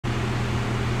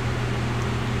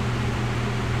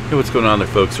Hey, what's going on there,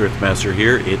 folks? Earthmaster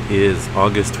here. It is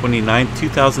August 29th,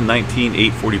 2019,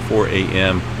 8:44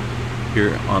 a.m.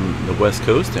 here on the West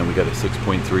Coast, and we got a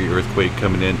 6.3 earthquake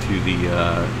coming into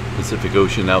the Pacific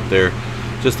Ocean out there,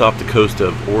 just off the coast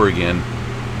of Oregon.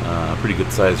 Pretty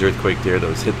good sized earthquake there that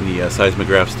was hitting the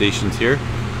seismograph stations here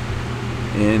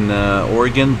in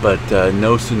Oregon, but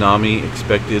no tsunami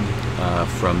expected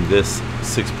from this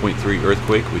 6.3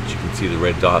 earthquake, which you can see the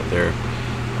red dot there.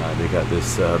 They got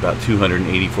this about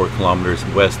 284 kilometers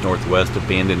west-northwest of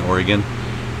Bandon, Oregon.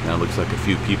 Now it looks like a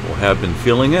few people have been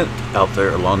feeling it out there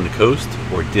along the coast,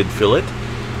 or did feel it.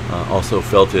 Also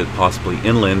felt it possibly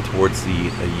inland towards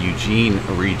the Eugene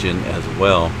region as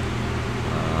well.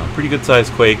 Pretty good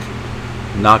sized quake.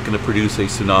 Not going to produce a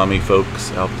tsunami,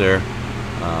 folks, out there.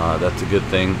 That's a good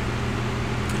thing.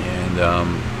 And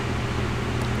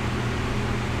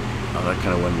that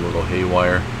kind of went a little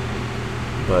haywire.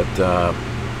 But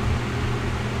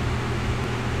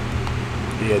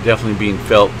yeah, definitely being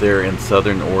felt there in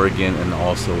southern Oregon and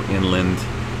also inland,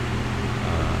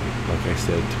 like I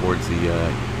said, towards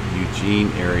the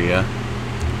Eugene area.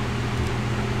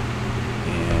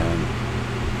 And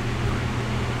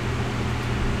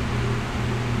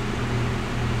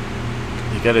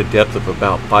you got a depth of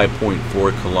about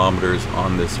 5.4 kilometers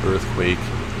on this earthquake,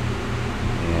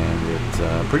 and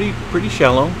it's pretty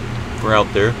shallow for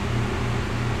out there.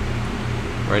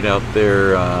 Right out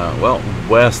there, well,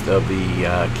 west of the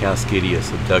Cascadia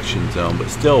subduction zone, but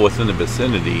still within the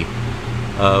vicinity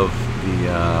of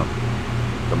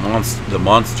the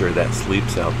monster that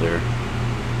sleeps out there.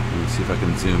 Let me see if I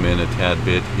can zoom in a tad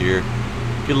bit here,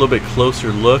 get a little bit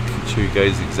closer look, and show you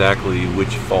guys exactly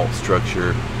which fault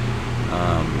structure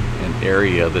and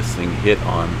area this thing hit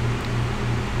on.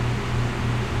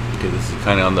 Okay, this is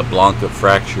kind of on the Blanca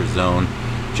fracture zone,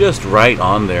 just right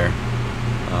on there.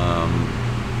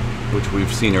 Which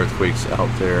we've seen earthquakes out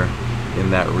there in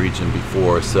that region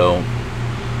before, so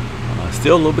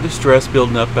still a little bit of stress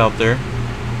building up out there,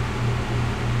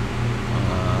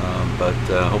 but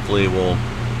hopefully we'll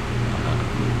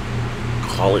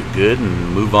call it good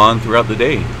and move on throughout the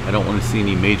day. I don't want to see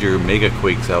any major mega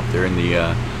quakes out there in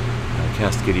the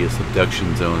Cascadia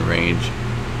subduction zone range,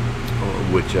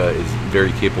 which is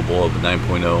very capable of a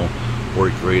 9.0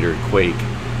 or greater quake,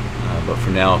 but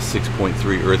for now,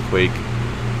 6.3 earthquake,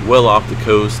 well off the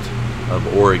coast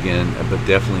of Oregon, but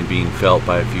definitely being felt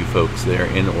by a few folks there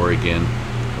in Oregon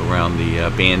around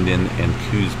the Bandon and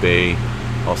Coos Bay,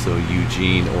 also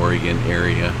Eugene, Oregon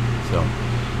area. So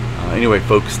anyway,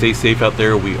 folks, stay safe out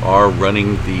there. We are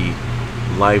running the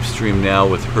live stream now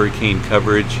with hurricane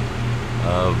coverage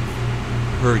of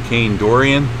Hurricane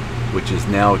Dorian, which is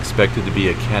now expected to be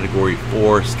a Category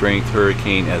 4 strength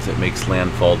hurricane as it makes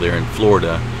landfall there in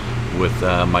Florida, with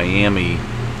Miami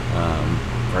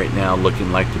right now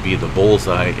looking like to be the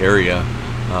bullseye area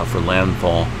for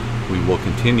landfall. We will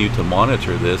continue to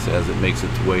monitor this as it makes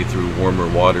its way through warmer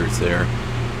waters there,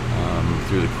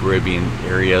 through the Caribbean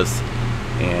areas,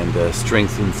 and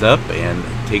strengthens up and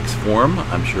takes form.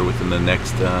 I'm sure within the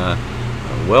next,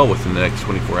 within the next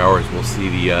 24 hours, we'll see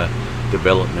the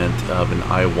development of an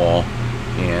eye wall,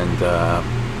 and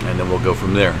then we'll go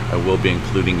from there. I will be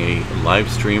including a live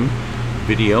stream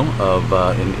video of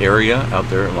an area out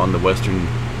there along the western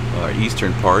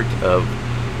eastern part of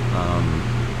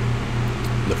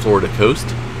the Florida coast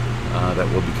that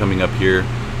will be coming up here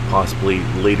possibly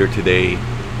later today,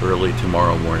 early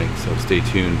tomorrow morning. So stay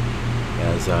tuned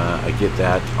as I get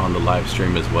that on the live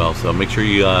stream as well. So make sure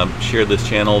you share this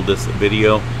channel, this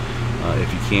video,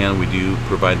 if you can. We do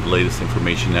provide the latest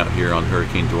information out here on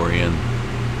Hurricane Dorian,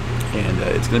 and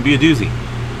it's going to be a doozy.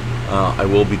 I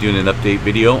will be doing an update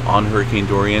video on Hurricane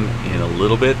Dorian in a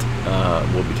little bit.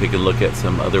 We'll be taking a look at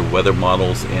some other weather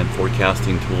models and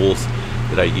forecasting tools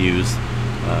that I use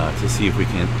to see if we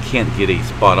can't get a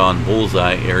spot-on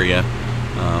bullseye area,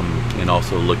 and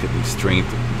also look at the strength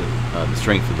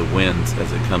of the winds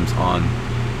as it comes on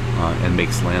and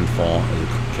makes landfall as a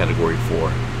Category 4.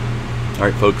 All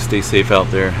right, folks, stay safe out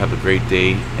there. Have a great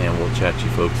day, and we'll chat to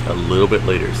you folks a little bit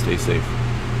later. Stay safe.